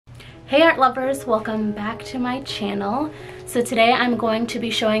Hey art lovers, welcome back to my channel. So today I'm going to be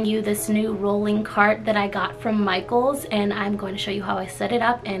showing you this new rolling cart that I got from Michael's, and I'm going to show you how I set it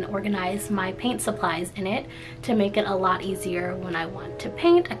up and organize my paint supplies in it to make it a lot easier when I want to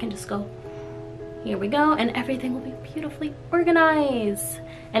paint. I can just go, here we go, and everything will be beautifully organized.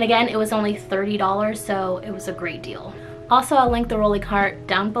 And again, it was only $30, so it was a great deal. Also, I'll link the rolling cart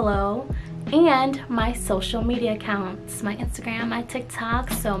down below and my social media accounts, my Instagram, my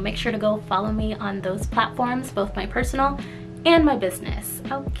TikTok, so make sure to go follow me on those platforms, both my personal and my business.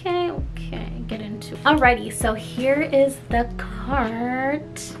 Okay, get into it. Alrighty, so here is the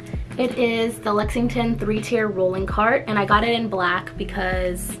cart. It is the Lexington 3-tier rolling cart, and I got it in black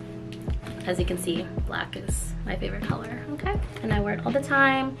because, as you can see, black is my favorite color, okay? And I wear it all the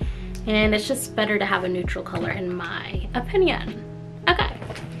time, and it's just better to have a neutral color in my opinion. Okay.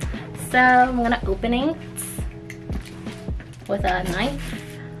 So I'm gonna open it with a knife,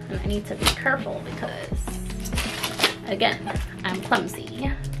 and I need to be careful because, again, I'm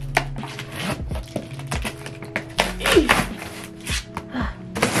clumsy.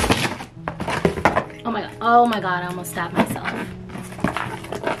 Oh my god, I almost stabbed myself.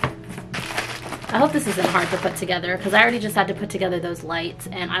 I hope this isn't hard to put together because I already just had to put together those lights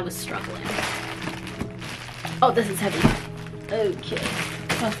and I was struggling. Oh, this is heavy. Okay.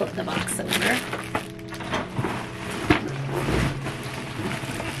 I'll flip the box over.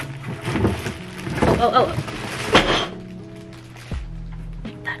 Oh.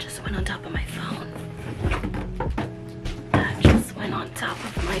 That just went on top of my phone. That just went on top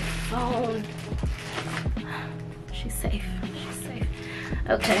of my phone. She's safe. She's safe.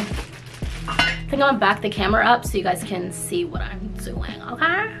 Okay. I think I'm gonna back the camera up so you guys can see what I'm doing,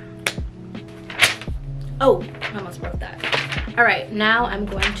 okay? Oh, I almost broke that. All right, now I'm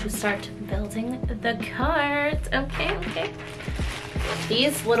going to start building the cart. Okay.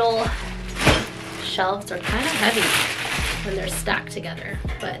 These little shelves are kind of heavy when they're stacked together,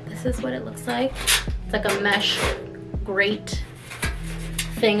 but this is what it looks like. It's like a mesh grate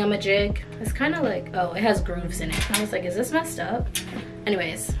thingamajig. It's kind of like, oh, it has grooves in it. And I was like, is this messed up?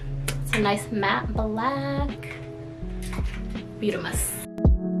 Anyways, it's a nice matte black. Beautimous.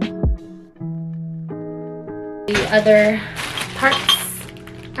 The other parts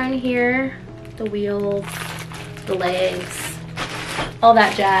are in here, the wheels, the legs, all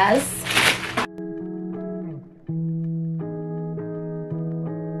that jazz.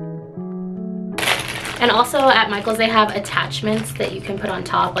 And also at Michael's they have attachments that you can put on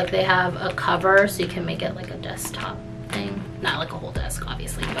top, like they have a cover so you can make it like a desktop thing. Not like a whole desk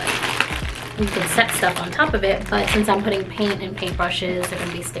obviously, but you can set stuff on top of it. But since I'm putting paint and paintbrushes, they're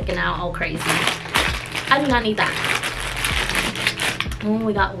gonna be sticking out all crazy. I do not need that. Oh,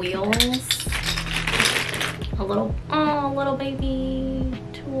 we got wheels. A little baby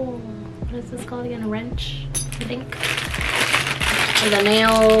tool. What is this called again? A wrench, I think. And the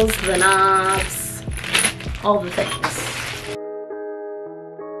nails, the knobs, all the things.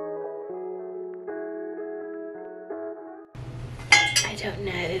 I don't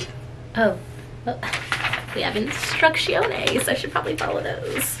know. Oh, well, we have instrucciones. I should probably follow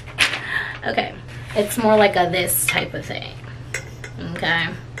those. Okay, it's more like a this type of thing. Okay,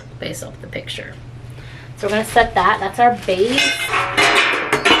 based off the picture. So we're gonna set that. That's our base.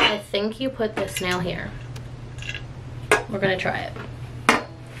 I think you put this nail here. We're gonna try it.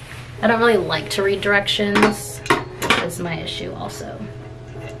 I don't really like to read directions, which is my issue also.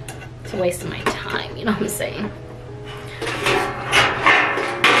 It's a waste of my time, you know what I'm saying?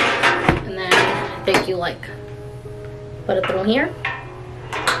 And then I think you like put it through here.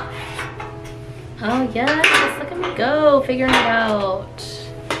 Oh yes, look at me go, figuring it out.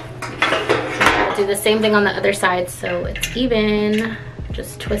 I'll do the same thing on the other side so it's even.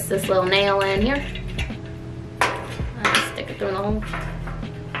 Just twist this little nail in here. Stick it through in the hole.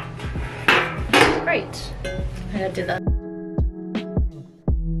 Great. I gotta do that.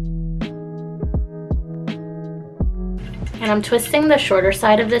 And I'm twisting the shorter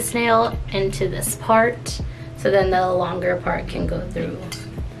side of this nail into this part, so then the longer part can go through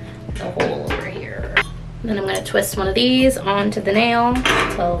the hole over here. And then I'm going to twist one of these onto the nail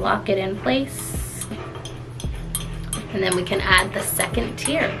to lock it in place. And then we can add the second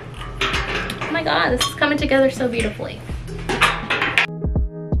tier. Oh my god, this is coming together so beautifully.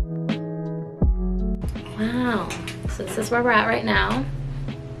 Wow. So this is where we're at right now.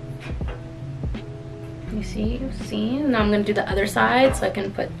 You see? Now I'm going to do the other side so I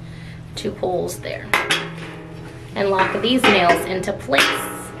can put 2 poles there. And lock these nails into place.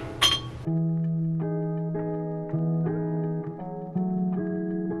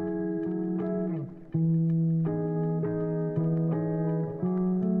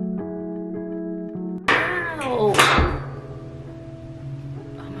 Oh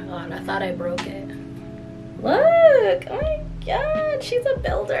my god, I thought I broke it. Look, oh my god, she's a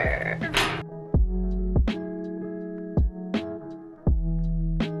builder.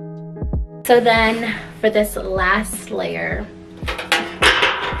 So then for this last layer,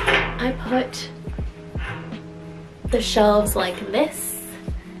 I put the shelves like this,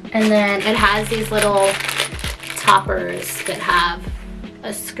 and then it has these little toppers that have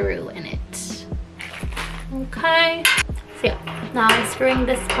a screw in it. Okay, so yeah, now I'm screwing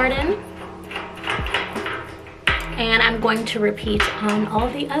this part in, and I'm going to repeat on all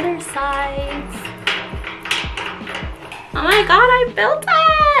the other sides. Oh my god, I built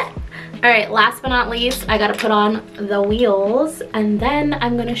it! All right, last but not least, I gotta put on the wheels, and then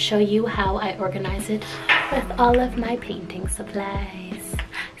I'm gonna show you how I organize it with all of my painting supplies.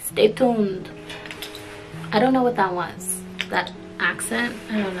 Stay tuned. I don't know what that was. That accent,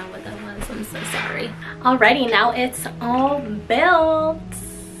 I don't know what that was. I'm so sorry. Alrighty, now it's all built.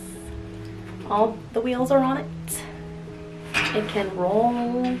 All the wheels are on it. It can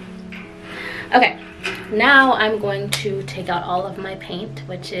roll. Okay. Now I'm going to take out all of my paint,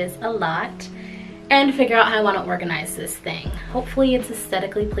 which is a lot, and figure out how I want to organize this thing. Hopefully it's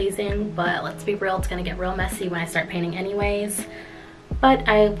aesthetically pleasing, but let's be real, it's going to get real messy when I start painting anyways. But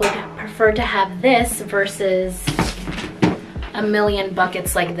I would prefer to have this versus a million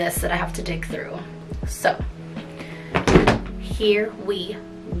buckets like this that I have to dig through. So here we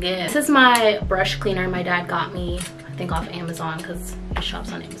go. This is my brush cleaner my dad got me, I think off Amazon, because he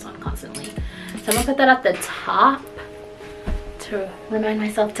shops on Amazon constantly. So I'm gonna put that at the top to remind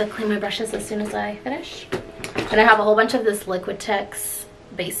myself to clean my brushes as soon as I finish. And I have a whole bunch of this Liquidtex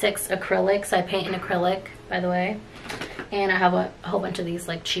Basics acrylics. I paint in acrylic, by the way. And I have a whole bunch of these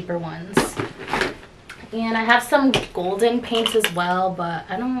like cheaper ones. And I have some golden paints as well, but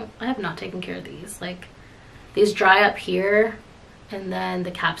I have not taken care of these. Like, these dry up here and then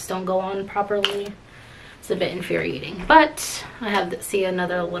the caps don't go on properly. It's a bit infuriating, but I have see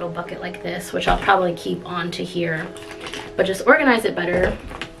another little bucket like this, which I'll probably keep on to here, but just organize it better.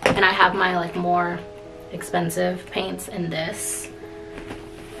 And I have my like more expensive paints in this,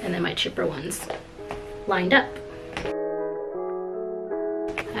 and then my cheaper ones lined up.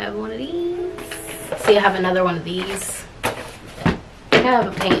 I have one of these. See, I have another one of these. I think I have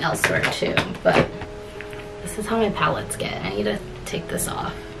a paint elsewhere too, but this is how my palettes get. I need to take this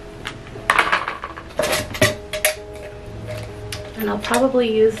off. And I'll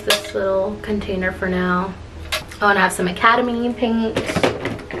probably use this little container for now. Oh, and I have some Academy paint.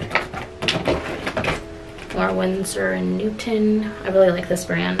 More Winsor Newton. I really like this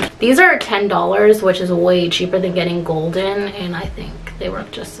brand. These are $10, which is way cheaper than getting golden, and I think they work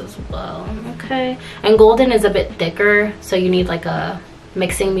just as well. Okay. And golden is a bit thicker, so you need like a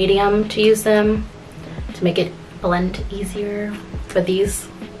mixing medium to use them to make it blend easier. But these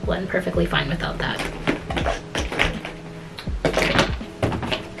blend perfectly fine without that.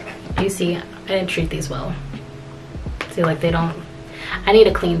 You see, I didn't treat these well. See, like they don't, I need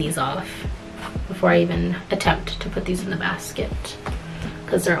to clean these off before I even attempt to put these in the basket,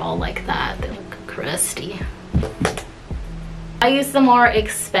 because they're all like that. They look crusty. I use the more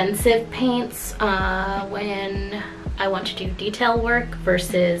expensive paints when I want to do detail work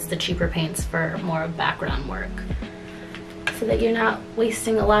versus the cheaper paints for more background work, so that you're not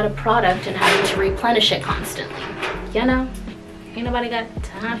wasting a lot of product and having to replenish it constantly, you know? Ain't nobody got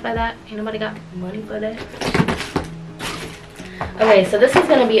time for that. Ain't nobody got money for that. Okay, so this is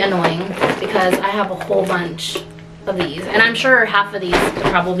gonna be annoying because I have a whole bunch of these, and I'm sure half of these could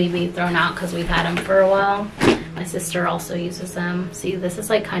probably be thrown out because we've had them for a while. My sister also uses them. See, this is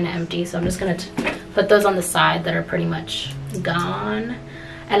like kind of empty, so I'm just gonna put those on the side that are pretty much gone,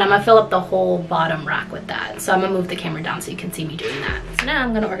 and I'm gonna fill up the whole bottom rack with that. So I'm gonna move the camera down so you can see me doing that. So now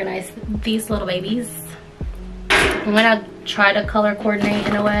I'm gonna organize these little babies. I'm gonna try to color coordinate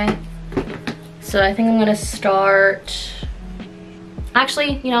in a way. So I think I'm gonna start,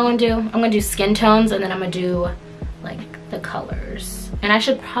 actually, you know what I'm gonna do skin tones, and then I'm gonna do like the colors. And I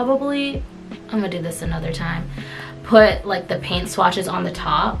should probably, I'm gonna do this another time, put like the paint swatches on the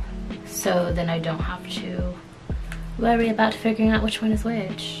top, so then I don't have to worry about figuring out which one is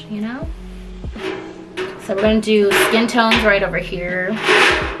which, you know? So we're gonna do skin tones right over here.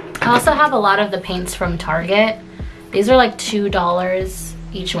 I also have a lot of the paints from Target. These are like $2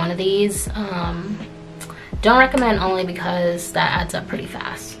 each one of these. Don't recommend only because that adds up pretty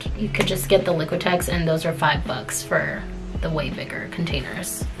fast. You could just get the Liquidtex, and those are $5 for the way bigger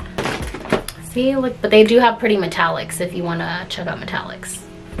containers. See, look, but they do have pretty metallics if you want to check out metallics.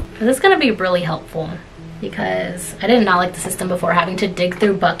 This is going to be really helpful because I did not like the system before. Having to dig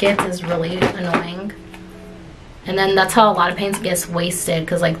through buckets is really annoying. And then that's how a lot of paints gets wasted,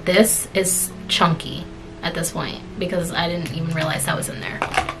 because like this is chunky at this point because I didn't even realize that was in there.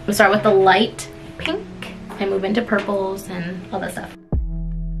 We'll start with the light pink and move into purples and all that stuff.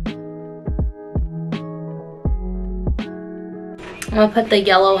 I'm gonna put the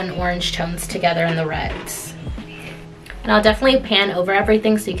yellow and orange tones together in the reds. And I'll definitely pan over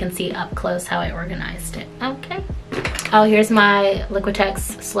everything so you can see up close how I organized it. Okay. Oh, here's my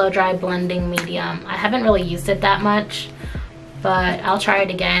Liquidtex Slow Dry Blending Medium. I haven't really used it that much, but I'll try it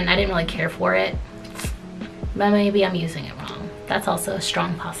again. I didn't really care for it, but maybe I'm using it wrong. That's also a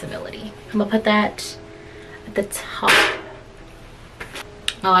strong possibility. I'm gonna put that at the top.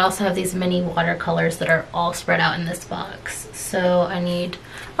 Oh, I also have these mini watercolors that are all spread out in this box. So I need,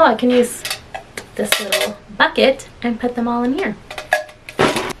 oh, I can use this little bucket and put them all in here.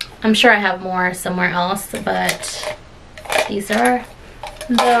 I'm sure I have more somewhere else, but these are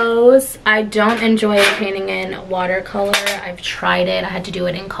those. I don't enjoy painting in watercolor. I've tried it. I had to do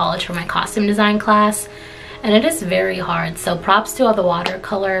it in college for my costume design class, and it is very hard. So props to all the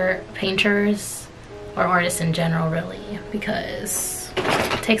watercolor painters or artists in general, really, because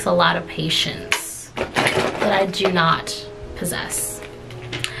it takes a lot of patience that I do not possess.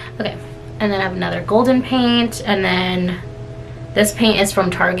 Okay, and then I have another golden paint, and then this paint is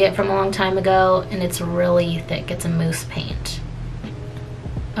from Target from a long time ago, and it's really thick. It's a mousse paint.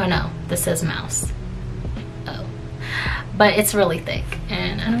 Oh no, this says mouse. Oh. But it's really thick,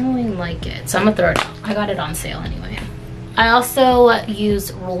 and I don't really like it, so I'm gonna throw it out. I got it on sale anyway. I also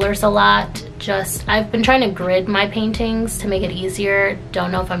use rulers a lot. I've been trying to grid my paintings to make it easier.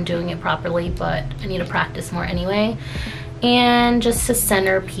 Don't know if I'm doing it properly, but I need to practice more anyway. And just to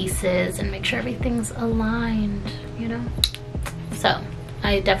center pieces and make sure everything's aligned, you know? So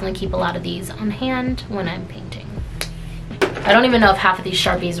I definitely keep a lot of these on hand when I'm painting. I don't even know if half of these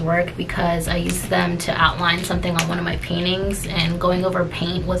Sharpies work because I use them to outline something on one of my paintings, and going over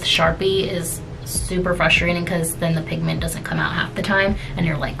paint with Sharpie is super frustrating because then the pigment doesn't come out half the time and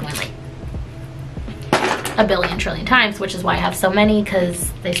you're like going like a billion trillion times, which is why I have so many,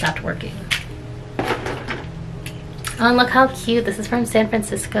 because they stopped working. Oh, and look how cute. This is from San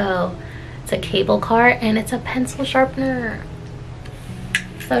Francisco. It's a cable car and it's a pencil sharpener.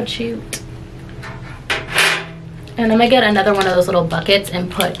 So cute. And I'm gonna get another one of those little buckets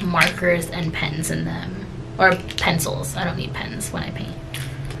and put markers and pens in them, or pencils. I don't need pens when I paint.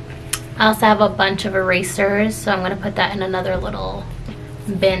 I also have a bunch of erasers, so I'm gonna put that in another little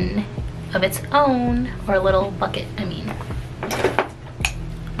bin of its own, or a little bucket, I mean.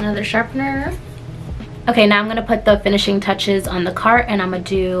 Another sharpener. Okay, now I'm gonna put the finishing touches on the cart, and I'm gonna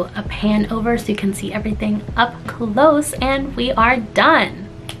do a pan over so you can see everything up close, and we are done.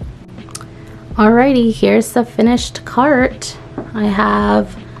 Alrighty, here's the finished cart. I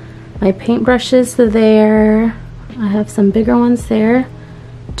have my paintbrushes there. I have some bigger ones there.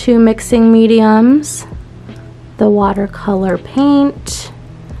 2 mixing mediums. The watercolor paint.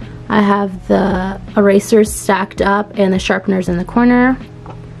 I have the erasers stacked up and the sharpeners in the corner.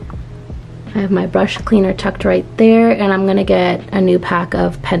 I have my brush cleaner tucked right there, and I'm gonna get a new pack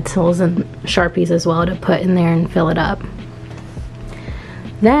of pencils and Sharpies as well to put in there and fill it up.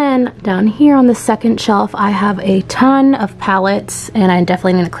 Then down here on the second shelf, I have a ton of palettes, and I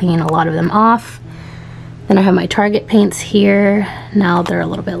definitely need to clean a lot of them off. Then I have my Target paints here. Now they're a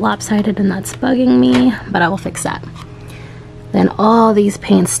little bit lopsided and that's bugging me, but I will fix that. Then all these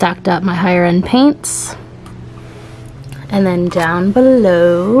paints stacked up, my higher end paints. And then down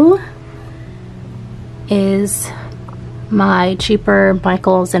below is my cheaper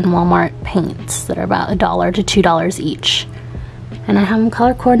Michaels and Walmart paints that are about $1 to $2 each. And I have them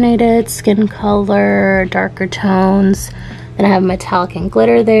color coordinated, skin color, darker tones. Then I have metallic and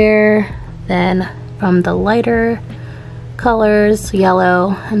glitter there. Then from the lighter colors,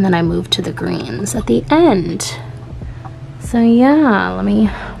 yellow, and then I move to the greens at the end. So yeah, let me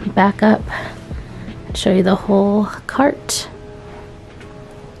back up and show you the whole cart.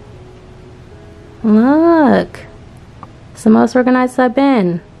 Look, it's the most organized I've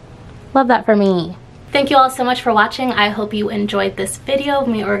been. Love that for me. Thank you all so much for watching. I hope you enjoyed this video of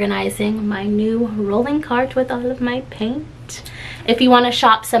me organizing my new rolling cart with all of my paint. If you want to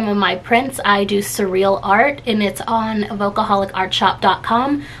shop some of my prints, I do surreal art, and it's on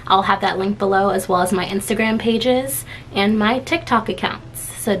vocaholicartshop.com. I'll have that link below, as well as my Instagram pages and my TikTok accounts.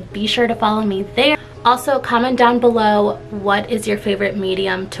 So be sure to follow me there. Also, comment down below what is your favorite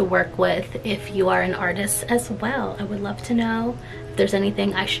medium to work with if you are an artist as well. I would love to know if there's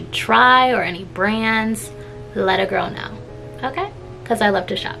anything I should try or any brands. Let a girl know, okay? Because I love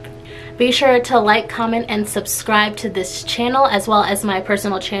to shop. Be sure to like, comment, and subscribe to this channel as well as my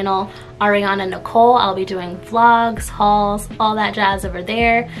personal channel, Ariana Nicole. I'll be doing vlogs, hauls, all that jazz over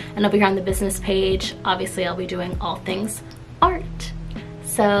there. And over here on the business page, obviously I'll be doing all things art.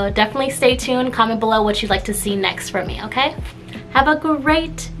 So definitely stay tuned. Comment below what you'd like to see next from me, okay? Have a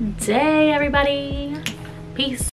great day, everybody. Peace.